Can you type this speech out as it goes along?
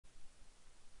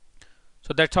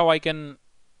So that's how I can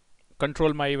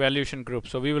control my evaluation group.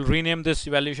 So we will rename this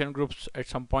evaluation groups at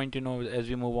some point, as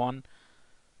we move on.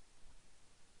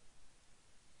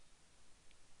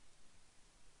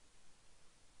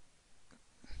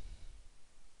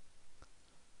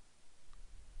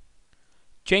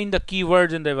 Change the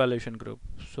keywords in the evaluation group.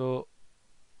 So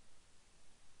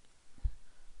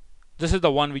this is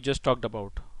the one we just talked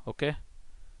about. Okay,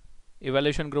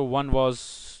 evaluation group 1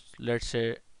 was, let's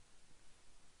say,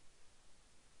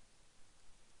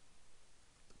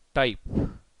 type,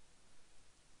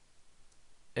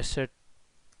 asset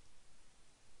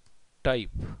type,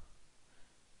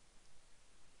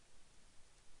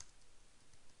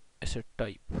 asset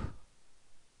type.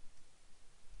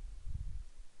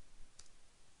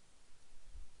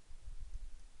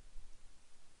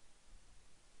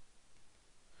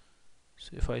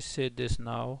 So if I say this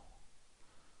now,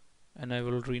 and I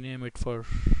will rename it for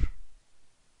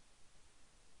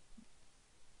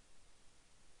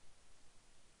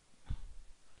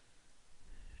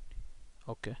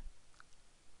okay.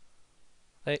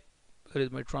 Hey, where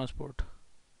is my transport?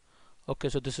 Okay,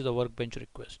 so this is a workbench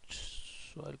request.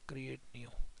 So I'll create new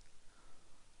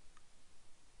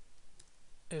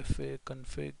fa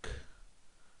config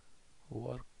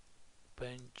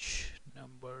workbench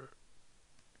number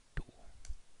 2.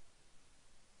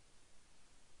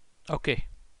 Okay,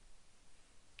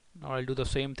 now I'll do the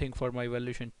same thing for my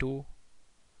evaluation 2.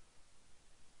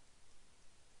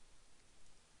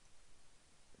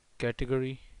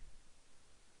 Category,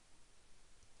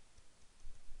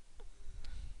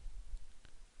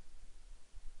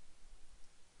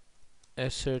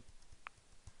 asset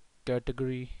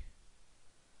category,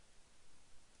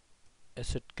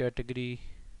 asset category,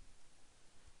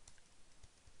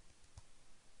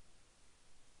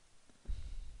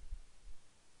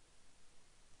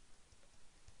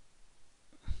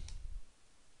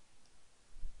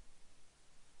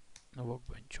 a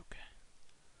workbench. Okay,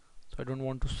 so I don't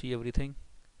want to see everything.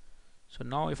 So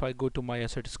now if I go to my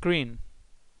asset screen,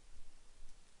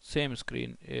 same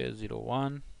screen is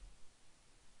 01.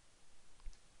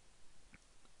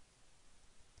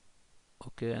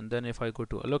 Okay, and then if I go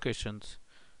to allocations,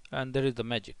 and there is the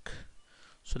magic.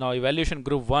 So now evaluation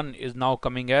group 1 is now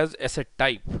coming as asset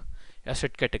type,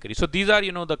 asset category. So these are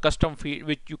the custom field,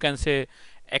 which you can say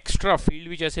extra field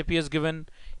which SAP has given.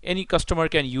 Any customer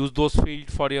can use those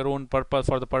fields for your own purpose,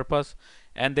 for the purpose,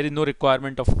 and there is no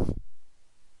requirement of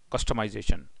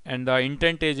customization. And the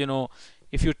intent is,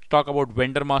 if you talk about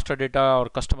vendor master data or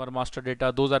customer master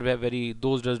data, those are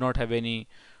those does not have any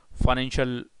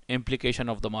financial implication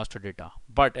of the master data.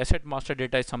 But asset master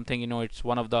data is something, it's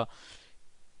one of the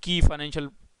key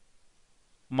financial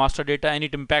master data, and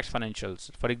it impacts financials.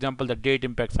 For example, the date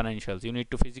impact financials. You need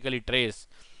to physically trace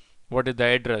what is the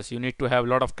address. You need to have a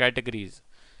lot of categories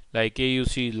like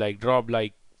AUC, like drop,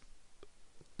 like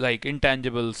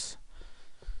intangibles,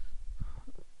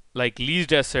 like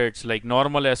leased assets, like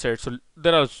normal assets. So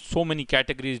there are so many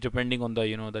categories depending on the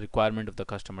the requirement of the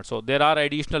customer. So there are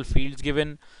additional fields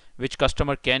given which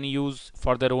customer can use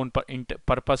for their own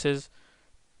purposes.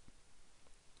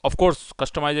 Of course,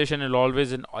 customization is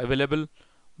always available,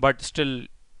 but still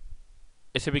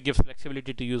SAP gives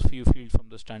flexibility to use few fields from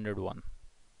the standard one.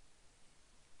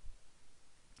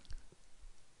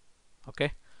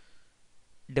 Okay,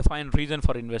 define reason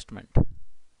for investment.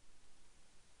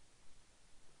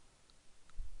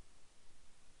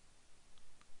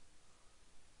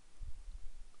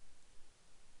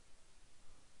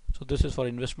 So this is for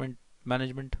investment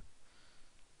management.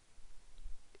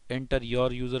 Enter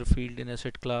your user field in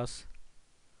asset class.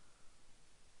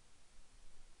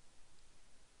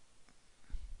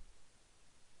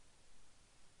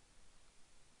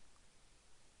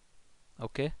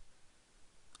 Okay,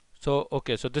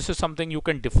 so this is something you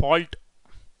can default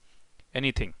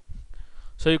anything.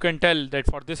 So you can tell that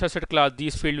for this asset class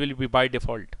these field will be by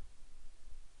default.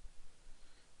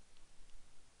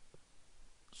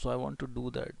 So I want to do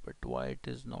that, but why it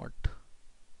is not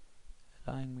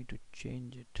allowing me to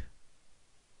change it?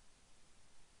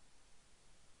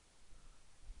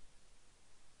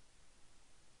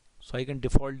 So I can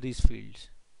default these fields,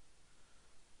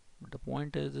 but the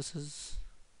point is this is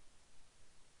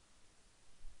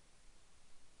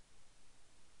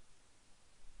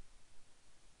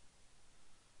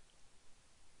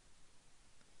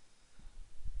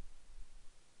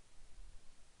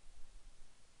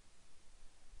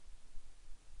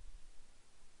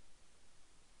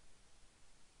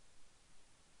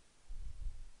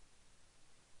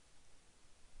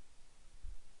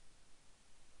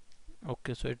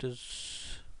okay. So it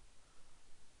is,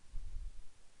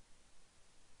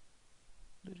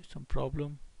 there is some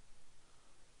problem.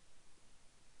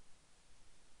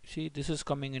 See, this is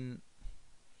coming in.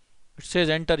 It says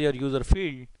enter your user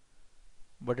field,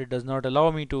 but it does not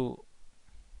allow me to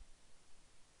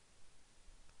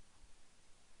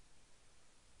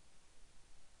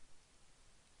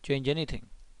change anything.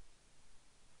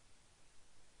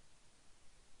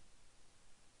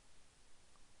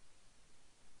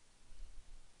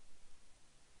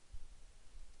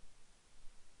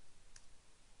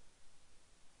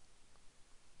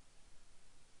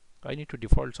 I need to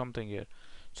default something here.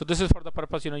 So this is for the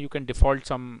purpose, you can default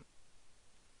some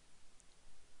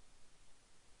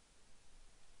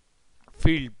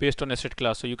field based on asset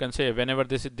class. So you can say whenever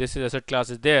this is asset class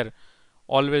is there,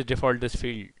 always default this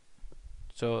field.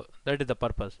 So that is the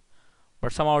purpose.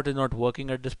 But somehow it is not working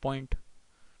at this point.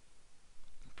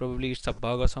 Probably it's a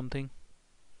bug or something.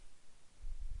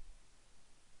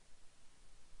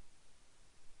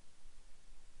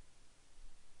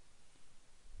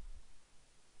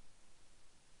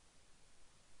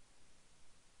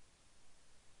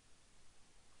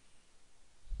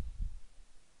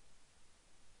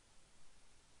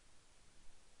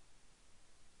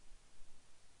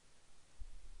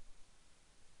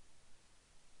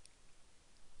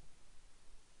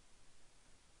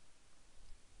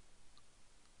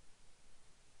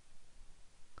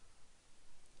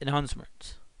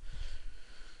 Enhancements.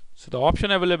 So the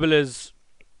option available is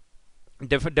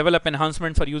develop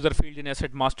enhancement for user field in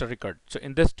asset master record. So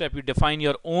in this step, you define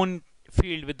your own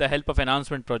field with the help of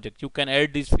enhancement project. You can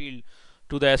add this field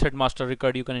to the asset master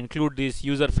record. You can include these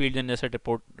user fields in asset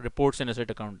reports in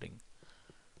asset accounting.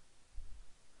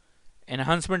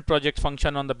 Enhancement projects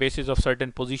function on the basis of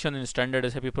certain position in standard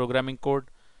SAP programming code.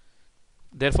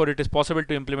 Therefore, it is possible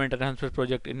to implement enhancement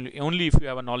project only if you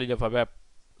have a knowledge of a web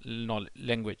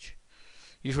language.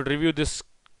 You should review this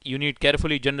unit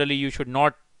carefully. Generally, you should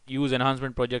not use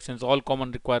enhancement projects since all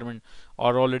common requirements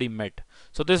are already met.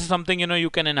 So this is something you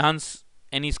can enhance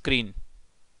any screen.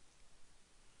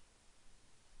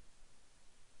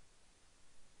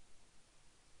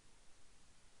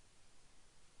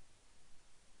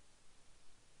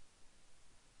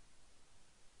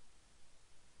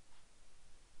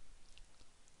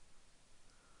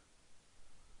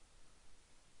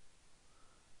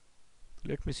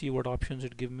 Let me see what options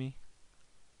it give me.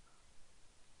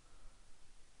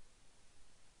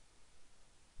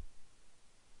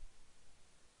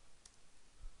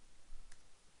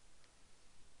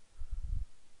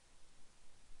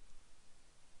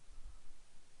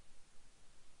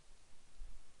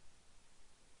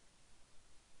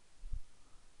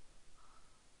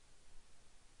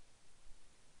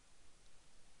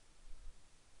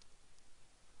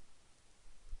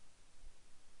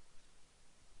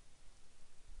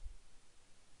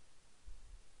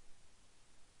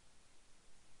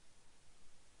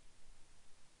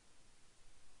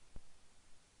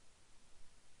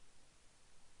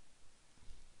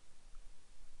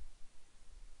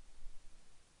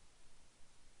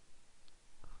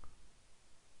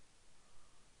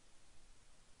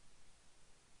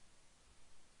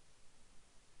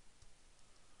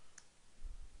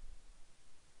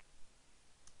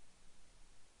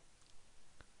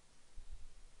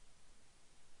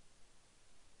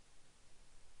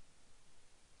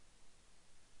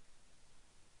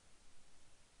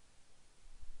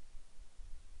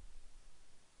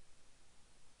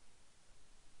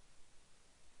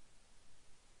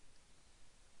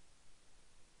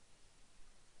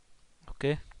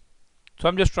 Okay, so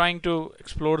I'm just trying to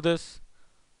explore this.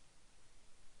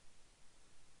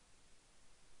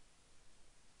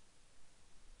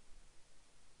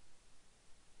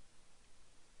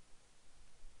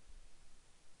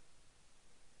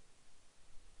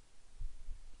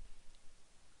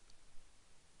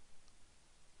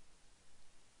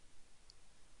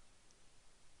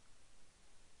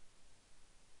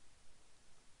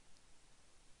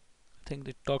 I think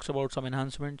it talks about some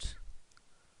enhancements.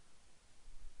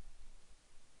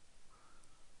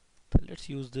 So let's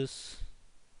use this.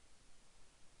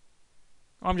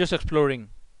 I'm just exploring.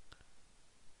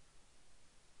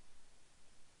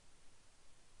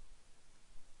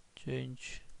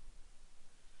 Change.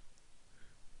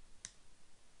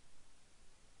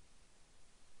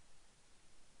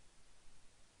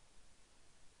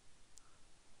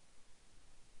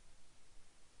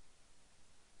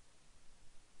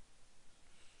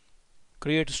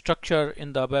 Create a structure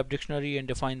in the web dictionary and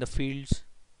define the fields.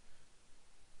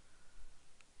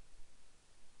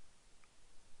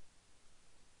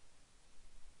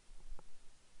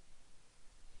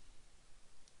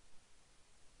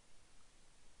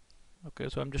 Okay,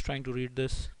 so I'm just trying to read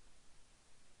this.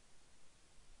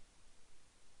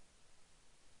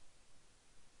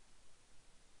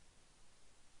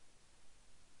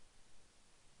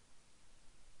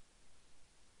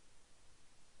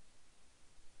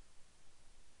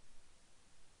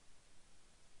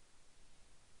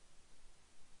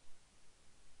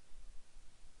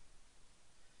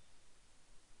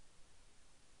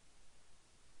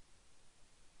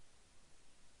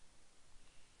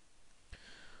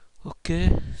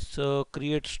 Okay, so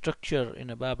create structure in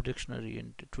a BAP dictionary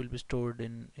and it will be stored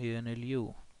in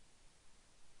ANLU.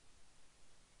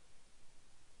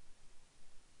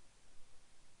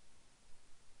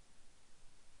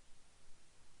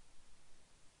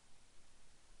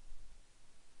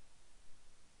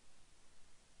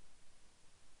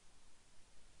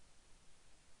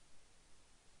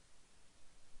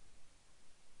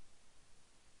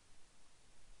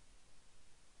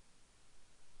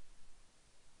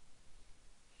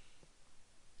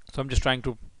 So I'm just trying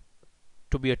to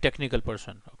be a technical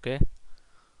person. Okay,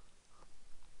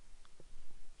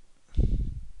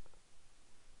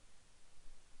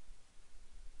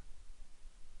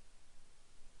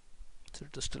 so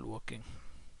it is still working.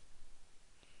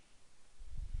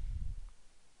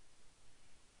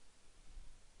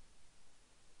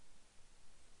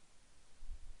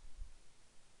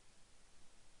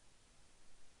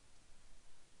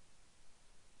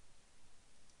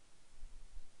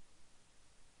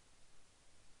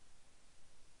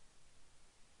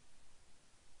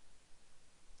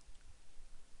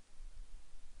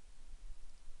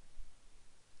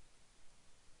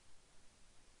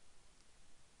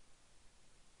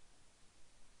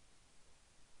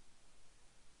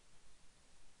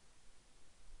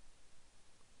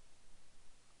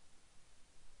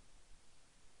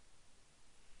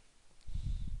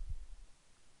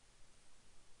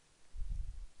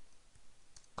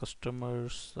 Customer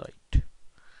site.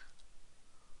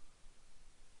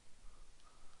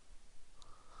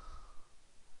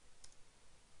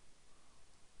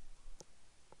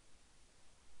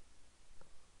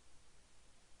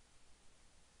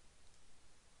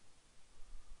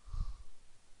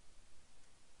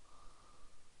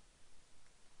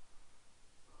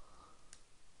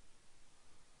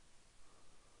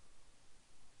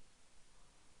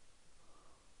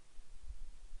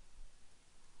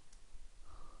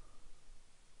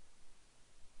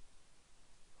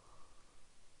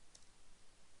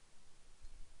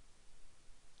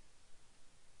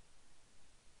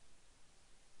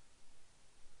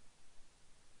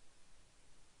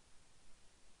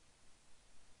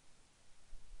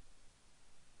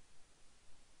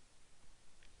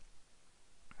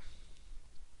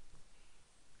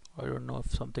 I don't know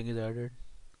if something is added.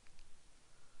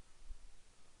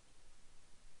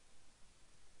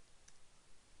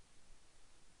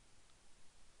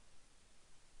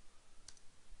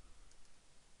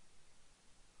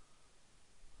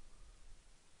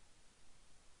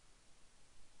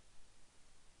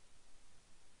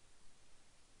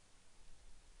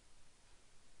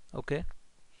 Okay,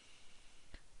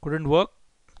 couldn't work.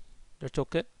 That's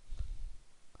okay.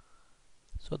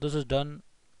 So this is done.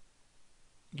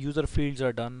 User fields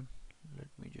are done. Let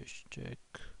me just check.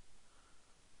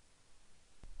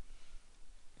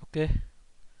 Okay,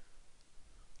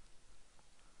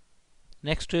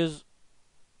 next is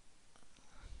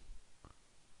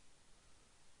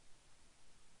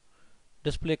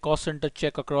display cost center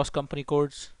check across company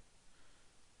codes.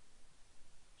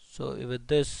 So with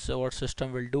this, what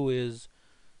system will do is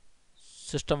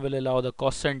system will allow the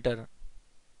cost center.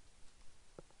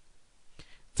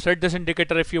 Set this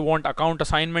indicator if you want account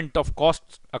assignment of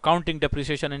cost accounting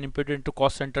depreciation and input into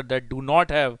cost center that do not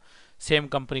have same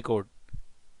company code.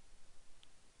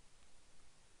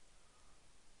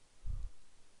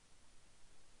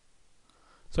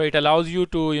 So it allows you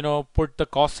to put the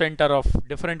cost center of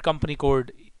different company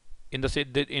code in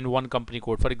in one company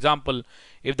code. For example,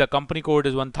 if the company code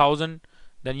is 1000,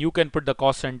 then you can put the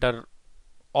cost center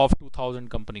of 2000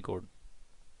 company code.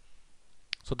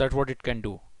 So that's what it can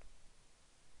do.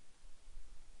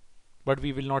 But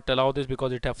we will not allow this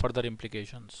because it have further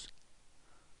implications.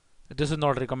 This is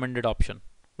not recommended option,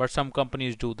 but some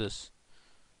companies do this.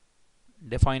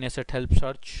 Define asset help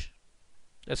search,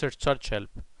 asset search help.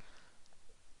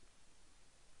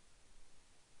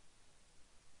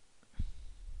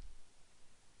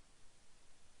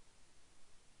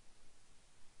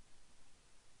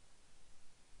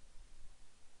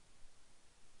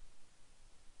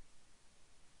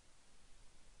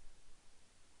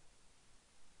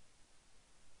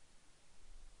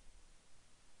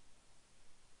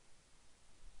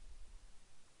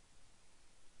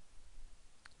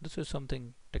 This is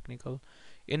something technical.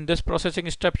 In this processing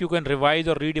step, you can revise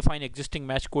or redefine existing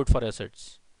match code for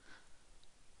assets.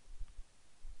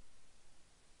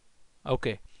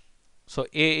 Okay, so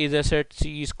A is asset,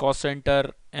 C is cost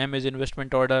center, M is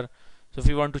investment order. So if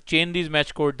you want to change these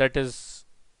match code, that is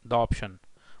the option.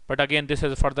 But again, this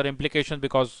has further implications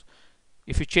because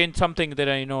if you change something, there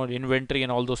are inventory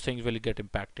and all those things will get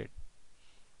impacted.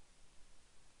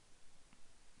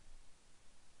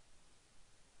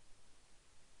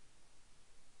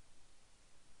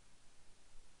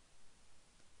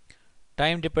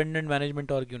 Time dependent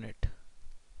management org unit.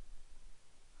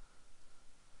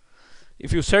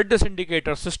 If you set this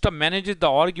indicator, system manages the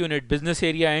org unit, business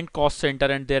area and cost center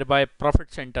and thereby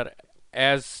profit center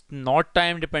as not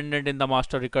time dependent in the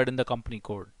master record in the company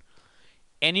code.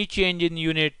 Any change in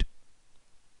unit,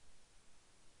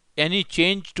 any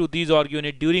change to these org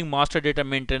unit during master data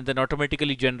maintenance then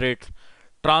automatically generates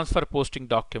transfer posting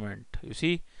document. You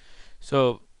see?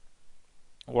 So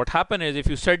what happen is if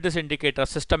you set this indicator,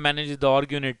 system manages the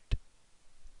org unit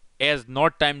as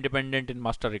not time dependent in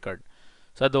master record.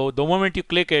 So the moment you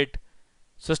click it,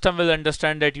 system will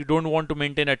understand that you don't want to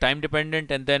maintain a time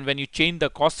dependent, and then when you change the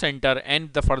cost center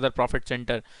and the further profit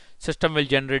center, system will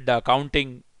generate the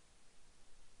accounting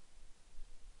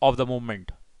of the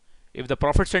movement. If the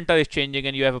profit center is changing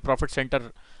and you have a profit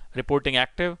center reporting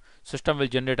active, system will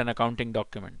generate an accounting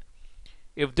document.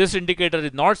 If this indicator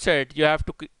is not set, you have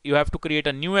to create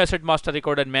a new asset master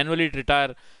record and manually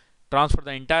transfer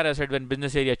the entire asset when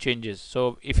business area changes.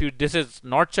 So if this is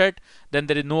not set, then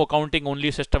there is no accounting,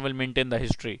 only system will maintain the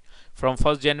history from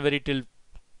 1st January till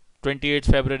 28th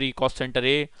February cost center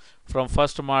A, from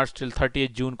 1st March till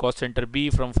 30th June cost center B,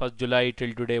 from 1st July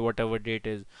till today whatever date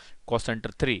is cost center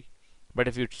 3. But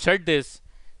if you set this,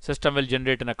 system will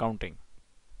generate an accounting.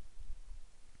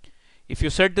 If you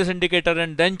set this indicator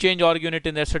and then change org unit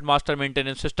in asset master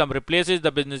maintenance, system replaces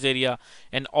the business area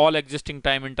and all existing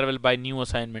time interval by new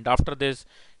assignment. After this,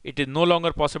 it is no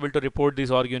longer possible to report these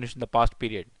org units in the past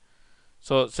period.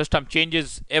 So system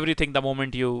changes everything the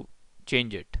moment you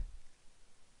change it.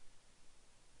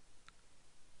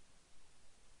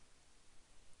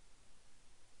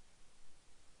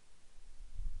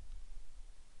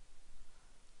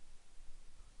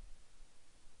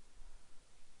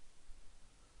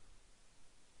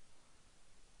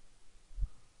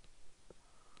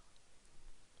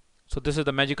 So this is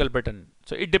the magical button.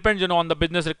 So it depends, on the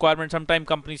business requirement. Sometimes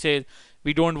company says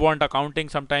we don't want accounting.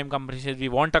 Sometimes company says we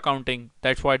want accounting.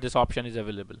 That's why this option is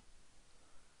available.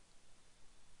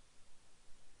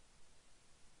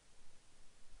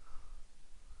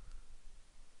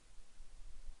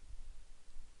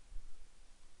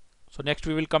 So next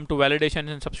we will come to validations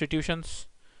and substitutions.